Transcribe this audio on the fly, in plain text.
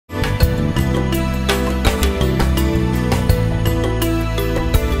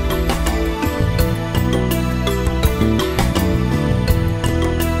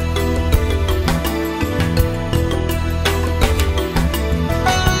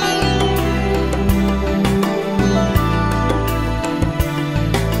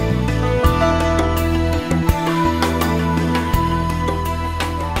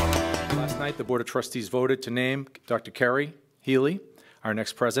Board of Trustees voted to name Dr. Kerry Healey our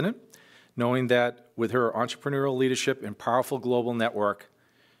next president, knowing that with her entrepreneurial leadership and powerful global network,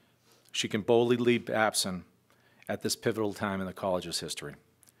 she can boldly lead Babson at this pivotal time in the college's history.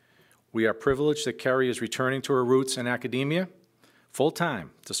 We are privileged that Kerry is returning to her roots in academia full-time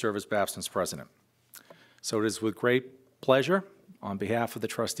to serve as Babson's president. So it is with great pleasure, on behalf of the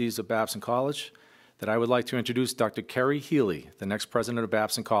trustees of Babson College, that I would like to introduce Dr. Kerry Healey, the next president of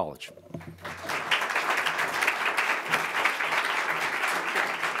Babson College.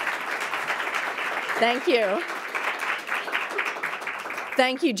 Thank you.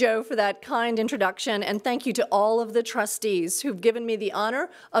 Thank you, Joe, for that kind introduction, and thank you to all of the trustees who've given me the honor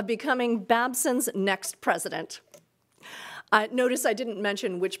of becoming Babson's next president. Notice I didn't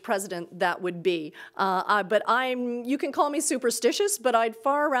mention which president that would be, but you can call me superstitious, but I'd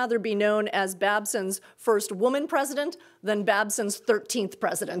far rather be known as Babson's first woman president than Babson's 13th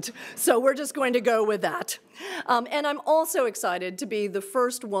president. So we're just going to go with that. And I'm also excited to be the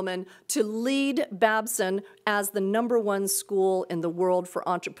first woman to lead Babson as the #1 school in the world for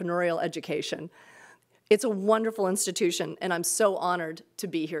entrepreneurial education. It's a wonderful institution, and I'm so honored to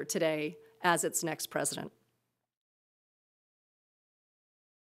be here today as its next president.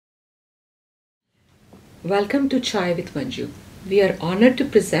 Welcome to Chai with Manju. We are honored to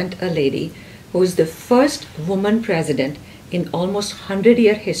present a lady who is the first woman president in almost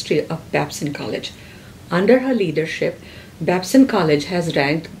 100-year history of Babson College. Under her leadership, Babson College has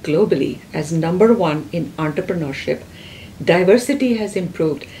ranked globally as #1 in entrepreneurship. Diversity has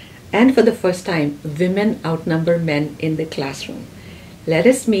improved, and for the first time, women outnumber men in the classroom. Let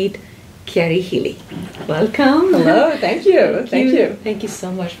us meet Kerry Healey. Welcome. Hello, thank you. Thank you. Thank you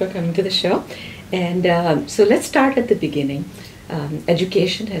so much for coming to the show. And so let's start at the beginning.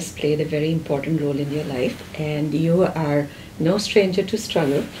 Education has played a very important role in your life, and you are no stranger to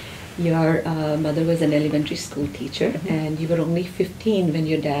struggle. Your mother was an elementary school teacher, and you were only 15 when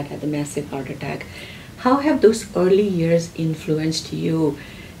your dad had a massive heart attack. How have those early years influenced you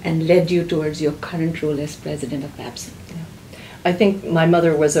and led you towards your current role as president of Babson? I think my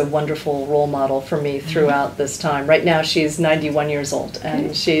mother was a wonderful role model for me throughout this time. Right now she's 91 years old,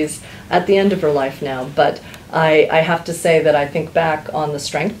 and she's at the end of her life now, but I have to say that I think back on the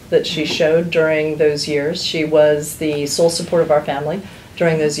strength that she showed during those years. She was the sole support of our family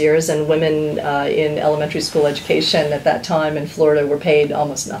during those years, and women in elementary school education at that time in Florida were paid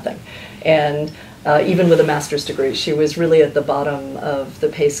almost nothing. And even with a master's degree, she was really at the bottom of the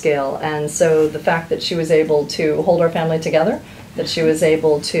pay scale. And so the fact that she was able to hold our family together, that she was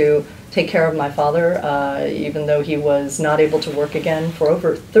able to take care of my father, even though he was not able to work again for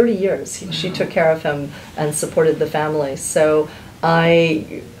over 30 years. She took care of him and supported the family. So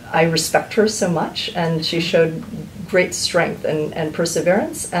I respect her so much, and she showed great strength and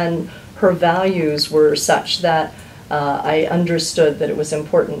perseverance, and her values were such that I understood that it was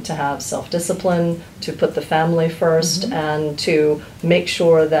important to have self-discipline, to put the family first, and to make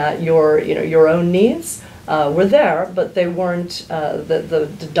sure that your own needs were there, but they weren't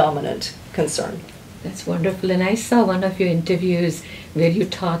the dominant concern. That's wonderful. And I saw one of your interviews where you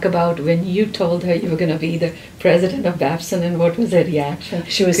talk about when you told her you were going to be the president of Babson, and what was her reaction?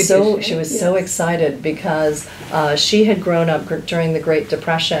 She was so excited because she had grown up during the Great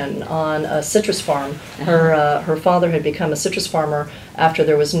Depression on a citrus farm. Her father had become a citrus farmer after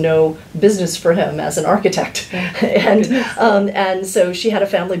there was no business for him as an architect, and so she had a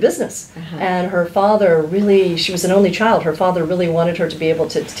family business. And her father really, she was an only child. Her father really wanted her to be able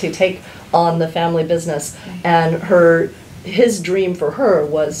to take on the family business, and his dream for her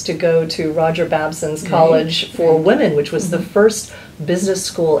was to go to Roger Babson's College for Women, which was the first business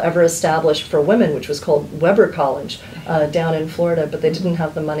school ever established for women, which was called Weber College down in Florida, but they didn't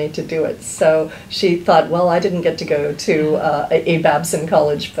have the money to do it. So she thought, well, I didn't get to go to a Babson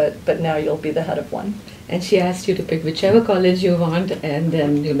College, but now you'll be the head of one. And she asked you to pick whichever college you want, and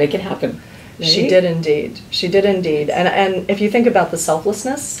then you'll make it happen. Right? She did indeed. She did indeed. And if you think about the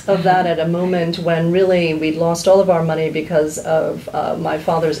selflessness of that at a moment when really we'd lost all of our money because of my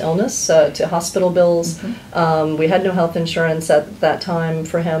father's illness to hospital bills. We had no health insurance at that time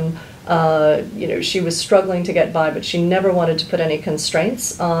for him. She was struggling to get by, but she never wanted to put any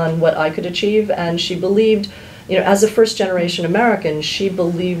constraints on what I could achieve. And she believed, as a first-generation American, she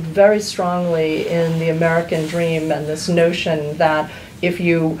believed very strongly in the American dream and this notion that if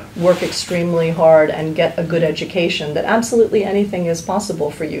you work extremely hard and get a good education, that absolutely anything is possible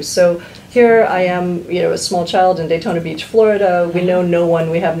for you. So here I am, a small child in Daytona Beach, Florida. We know no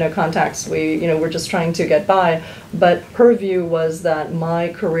one, we have no contacts, we're just trying to get by. But her view was that my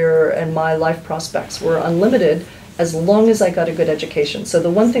career and my life prospects were unlimited, as long as I got a good education. So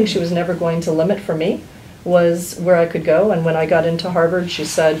the one thing she was never going to limit for me was where I could go. And when I got into Harvard, she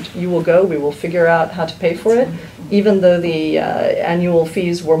said, you will go, we will figure out how to pay for it, even though the annual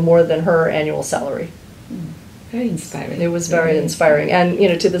fees were more than her annual salary. Very inspiring. It was very inspiring. And, you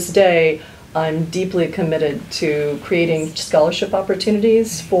know, to this day, I'm deeply committed to creating scholarship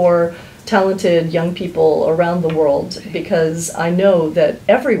opportunities for talented young people around the world, because I know that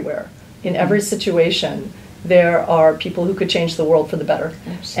everywhere, in every situation, there are people who could change the world for the better.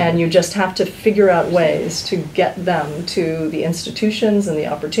 Absolutely. And you just have to figure out ways to get them to the institutions and the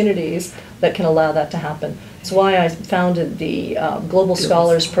opportunities that can allow that to happen. It's why I founded the Global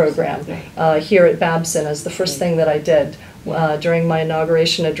Scholars Program here at Babson as the first thing that I did. During my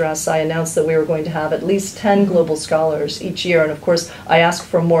inauguration address, I announced that we were going to have at least 10 global scholars each year, and of course, I ask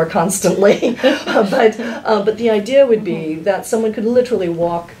for more constantly. But the idea would be that someone could literally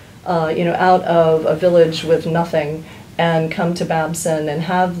walk out of a village with nothing and come to Babson and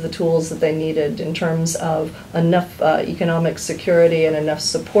have the tools that they needed in terms of enough economic security and enough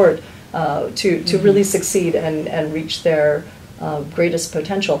support to really succeed and reach their greatest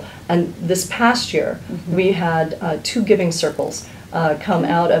potential. And this past year, we had 2 giving circles come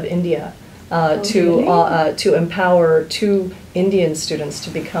out of India to empower 2 Indian students to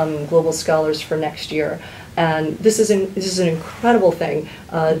become global scholars for next year. And this is an incredible thing.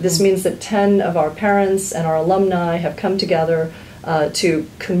 This means that 10 of our parents and our alumni have come together to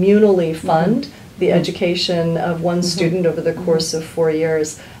communally fund the education of one student over the course of 4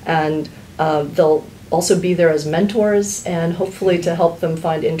 years. And they'll also be there as mentors and hopefully to help them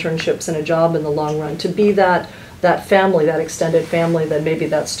find internships and a job in the long run, to be that family, that extended family that maybe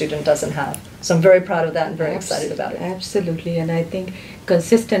that student doesn't have. So I'm very proud of that and very excited about it. Absolutely, and I think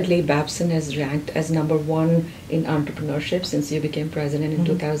consistently Babson has ranked as #1 in entrepreneurship since you became president in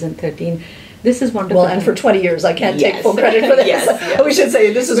 2013. This is wonderful. Well, and for 20 years, I can't take full credit for this. Yes. We should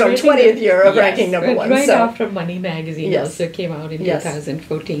say this is our 20th year of ranking #1. Right after Money Magazine also came out in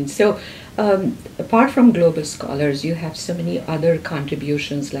 2014. So apart from Global Scholars, you have so many other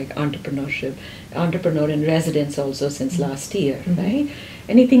contributions like entrepreneurship, entrepreneur in residence also since last year, right?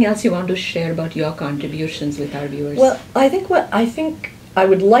 Anything else you want to share about your contributions with our viewers? Well, I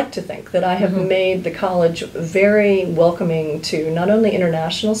would like to think that I have made the college very welcoming to not only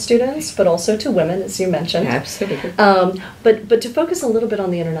international students, but also to women, as you mentioned. Absolutely. But to focus a little bit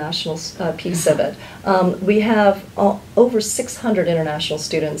on the international piece of it, we have over 600 international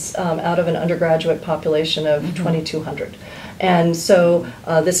students out of an undergraduate population of 2,200. And so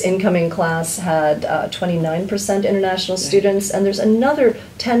this incoming class had 29% international students, and there's another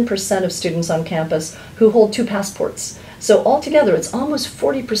 10% of students on campus who hold 2 passports. So altogether, it's almost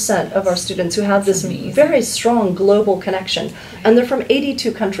 40% of our students who have this very strong global connection. And they're from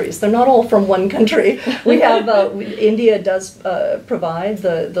 82 countries. They're not all from one country. We have, India does provide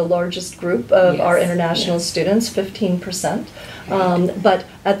the largest group of our international students, 15%. But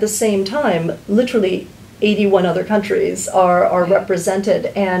at the same time, literally 81 other countries are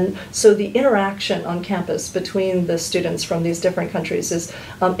represented, and so the interaction on campus between the students from these different countries is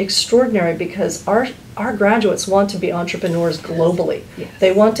extraordinary, because our graduates want to be entrepreneurs globally. Yes.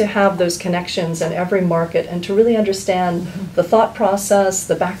 They want to have those connections in every market and to really understand the thought process,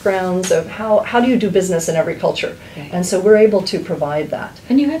 the backgrounds of how do you do business in every culture. Right. And so we're able to provide that.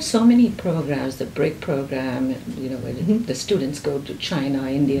 And you have so many programs, the BRIC program, where the students go to China,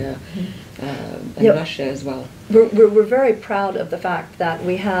 India, and Russia as well. We're very proud of the fact that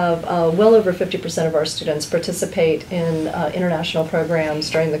we have well over 50% of our students participate in international programs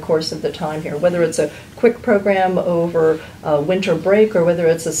during the course of the time here, whether it's a quick program over winter break or whether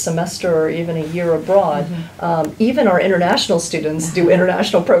it's a semester or even a year abroad. Even our international students do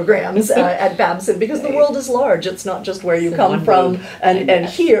international programs at Babson, because the world is large. It's not just where you come from and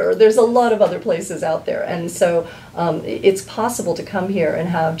here. There's a lot of other places out there. And so it's possible to come here and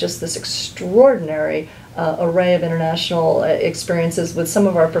have just this extraordinary array of international experiences with some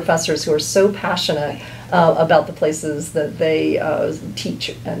of our professors who are so passionate about the places that they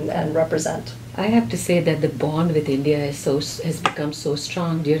teach and represent. I have to say that the bond with India has become so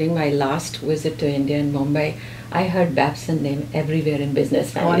strong. During my last visit to India in Mumbai, I heard Babson name everywhere in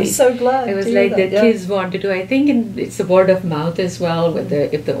business families. Oh, I'm so glad. It was like the kids wanted to. I think it's a word of mouth as well.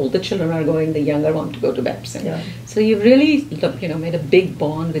 If the older children are going, the younger want to go to Babson. Yeah. So you really, made a big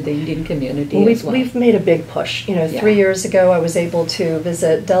bond with the Indian community as well. We've made a big push. 3 years ago, I was able to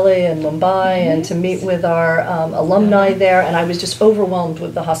visit Delhi and Mumbai and to meet with our alumni there, and I was just overwhelmed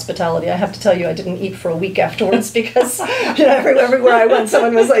with the hospitality. I have to tell you, I didn't eat for a week afterwards because everywhere I went,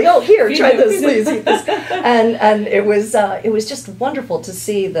 someone was like, "Oh, here, try this, please eat this," and it was just wonderful to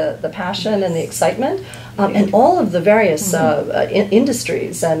see the passion and the excitement. and all of the various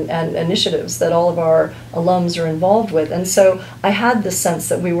industries and initiatives that all of our alums are involved with. And so I had the sense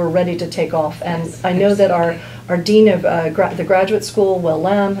that we were ready to take off. And Yes, I know that absolutely. our dean of the graduate school, Will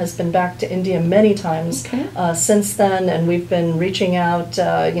Lamb, has been back to India many times Okay. since then, and we've been reaching out.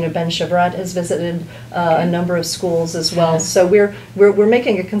 Ben Chevret has visited a number of schools as well. So we're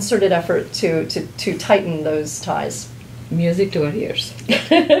making a concerted effort to tighten those ties. Music to our ears.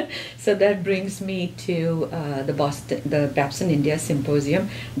 So that brings me to the Babson India Symposium.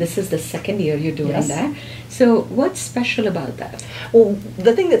 This is the second year you're doing Yes. that. So what's special about that? Well,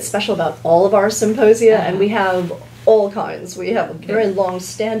 the thing that's special about all of our symposia, and we have all kinds. We have very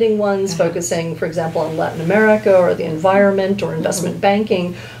long-standing ones focusing, for example, on Latin America or the environment or investment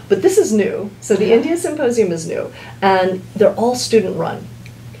banking. But this is new. So the India Symposium is new, and they're all student-run.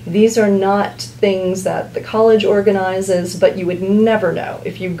 These are not things that the college organizes, but you would never know.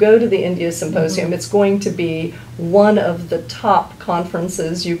 If you go to the India Symposium, it's going to be one of the top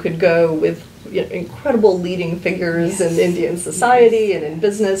conferences you could go with, incredible leading figures in Indian society and in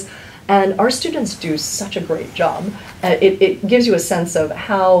business. And our students do such a great job. It gives you a sense of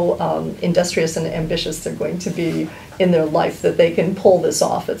how industrious and ambitious they're going to be in their life, that they can pull this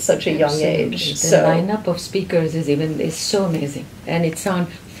off at such a young age. The lineup of speakers is so amazing, and it's on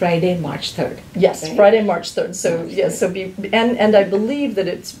Friday, March 3rd. Yes, right? Friday, March 3rd. So yes, so and I believe that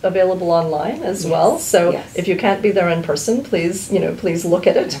it's available online as well. So yes. if you can't be there in person, please look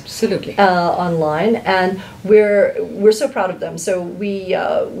at it. Absolutely. Online, and we're so proud of them. So we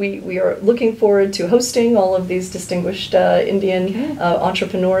are looking forward to hosting all of these distinguished Indian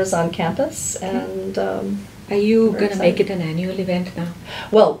entrepreneurs on campus, and are you very going to make excited. it an annual event now?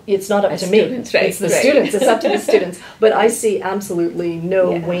 well, it's not up As to me. students, right, It's the right. students. It's up to the students. But I see absolutely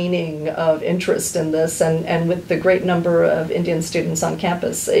no Yeah. waning of interest in this, and with the great number of Indian students on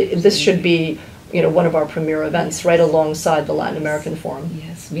campus, this should be one of our premier events, right alongside the Latin American Forum.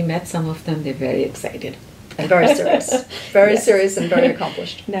 Yes, we met some of them. They're very excited. And very serious, very Yes. serious, and very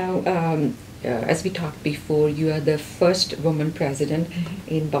accomplished. Now, as we talked before, you are the first woman president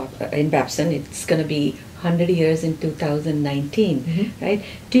in Babson. It's going to be 100 years in 2019, right?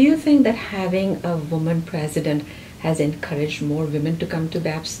 Do you think that having a woman president has encouraged more women to come to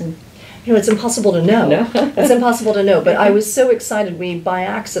Babson? It's impossible to know. No. It's impossible to know. But I was so excited. We, by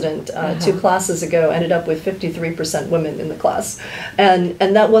accident, 2 classes ago, ended up with 53% women in the class, and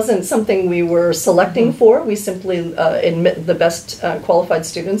that wasn't something we were selecting for. We simply admit the best qualified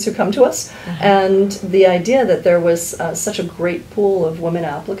students who come to us, and the idea that there was such a great pool of women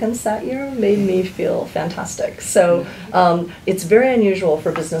applicants that year made me feel fantastic. So it's very unusual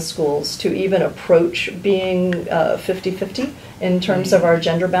for business schools to even approach being 50-50 in terms of our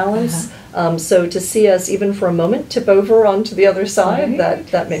gender balance. So to see us, even for a moment, tip over onto the other side,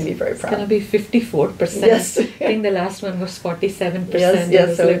 that made me very It's going to proud. be 54%. Yes. I think the last one was 47%. Yes, I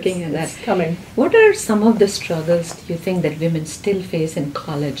was so looking at that. it's coming. What are some of the struggles do you think that women still face in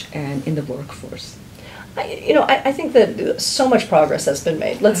college and in the workforce? I think that so much progress has been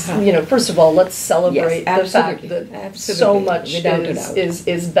made. Let's, first of all, let's celebrate Yes, the fact absolutely. that so Absolutely. much Without a doubt.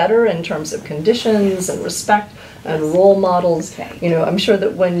 is better in terms of conditions and respect and role models. Okay. I'm sure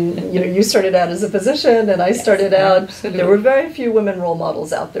that when you started out as a physician and I started out, absolutely. there were very few women role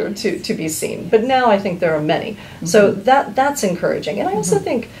models out there to be seen. But now I think there are many. So that's encouraging. And I also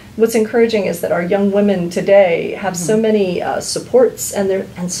think what's encouraging is that our young women today have so many supports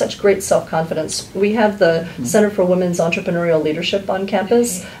and such great self-confidence. We have the Center for Women's Entrepreneurial Leadership on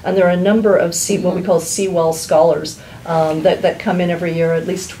campus, and there are a number of what we call Seawell Scholars that come in every year, at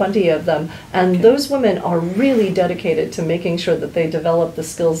least 20 of them. And those women are really dedicated to making sure that they develop the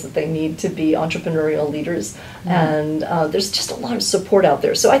skills that they need to be entrepreneurial leaders. And there's just a lot of support out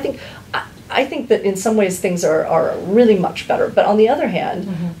there. So I think that in some ways things are really much better. But on the other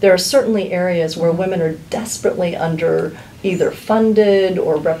hand, there are certainly areas where women are desperately under either funded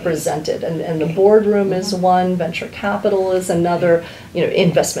or represented. And the boardroom is one, venture capital is another,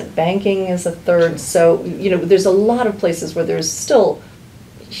 investment banking is a third. So, there's a lot of places where there's still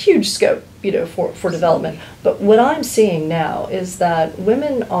huge scope, for development. But what I'm seeing now is that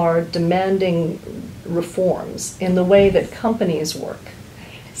women are demanding reforms in the way that companies work.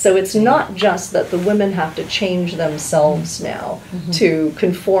 So it's not just that the women have to change themselves now to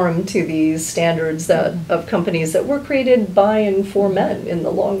conform to these standards of companies that were created by and for men in the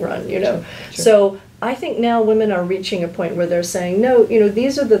long run, Sure. So I think now women are reaching a point where they're saying, no,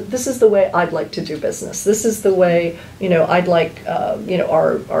 this is the way I'd like to do business. This is the way, I'd like,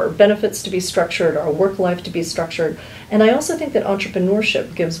 our benefits to be structured, our work life to be structured. And I also think that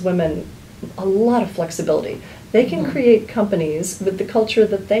entrepreneurship gives women a lot of flexibility. They can create companies with the culture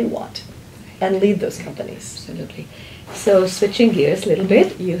that they want. and lead those companies. Absolutely. So switching gears a little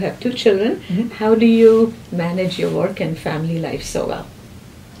bit, you have 2 children. Mm-hmm. How do you manage your work and family life so well?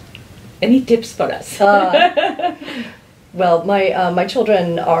 Any tips for us? Well, my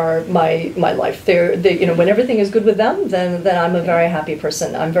children are my life. They you know, when everything is good with them, then I'm a very happy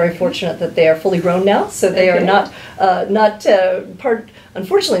person. I'm very fortunate that they are fully grown now, so they are not part.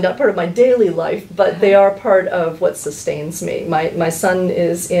 Unfortunately, not part of my daily life, but they are part of what sustains me. My son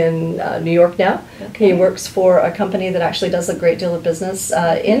is in New York now. Okay. He works for a company that actually does a great deal of business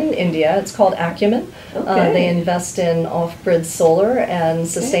in India. It's called Acumen. Okay. They invest in off-grid solar and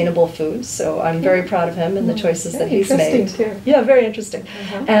sustainable foods. So I'm very proud of him and the choices that he's made. Too. Yeah, very interesting.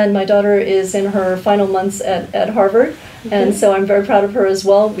 And my daughter is in her final months at Harvard, and so I'm very proud of her as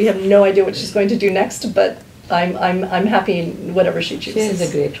well. We have no idea what she's going to do next, but I'm happy whatever she chooses. She is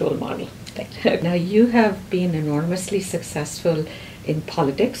a great role model. Thank you. Now, you have been enormously successful in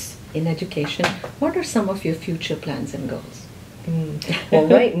politics, in education. What are some of your future plans and goals? Well,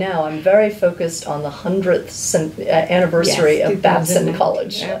 right now I'm very focused on the 100th anniversary Yes, of Babson 2009.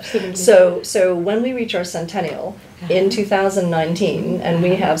 College. Absolutely. So when we reach our centennial in 2019, and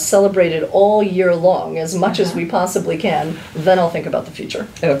we have celebrated all year long as much as we possibly can, then I'll think about the future.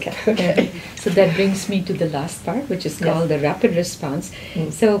 Okay. So that brings me to the last part, which is called the rapid response.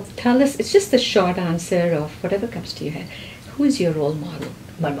 So tell us, it's just a short answer of whatever comes to your head. Who is your role model?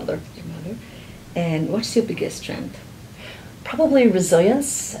 My mother. Your mother. And what's your biggest strength? Probably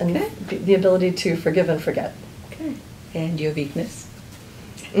resilience and Okay. the ability to forgive and forget. Okay. And your weakness?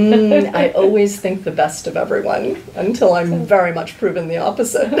 I always think the best of everyone until I'm very much proven the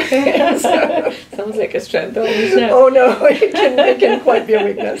opposite. So- Sounds like a strength always now. oh no, it can quite be a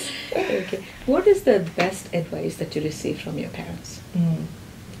weakness. Okay. What is the best advice that you received from your parents?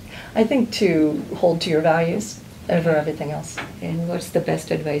 I think to hold to your values over everything else. And what's the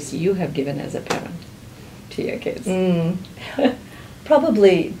best advice you have given as a parent to your kids?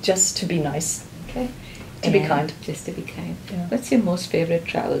 Probably just to be nice. Okay. To be And kind. Just to be kind. Yeah. What's your most favorite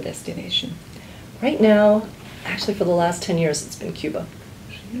travel destination? Right now, actually for the last 10 years, it's been Cuba.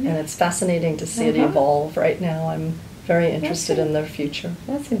 And it's fascinating to see it evolve. Right now, I'm very interested in their future.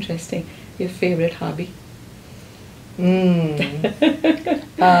 That's interesting. Your favorite hobby?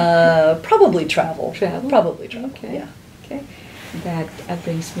 Probably travel. Travel? Probably travel, Okay. yeah. Okay. That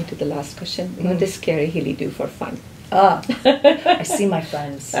brings me to the last question. What does Kerry Healey do for fun? I see my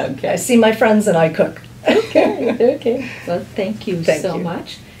friends. Okay. I see my friends and I cook. Okay. Okay. Well, thank you Thank so you.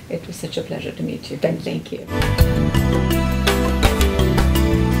 much. It was such a pleasure to meet you. Thank you. Thank you.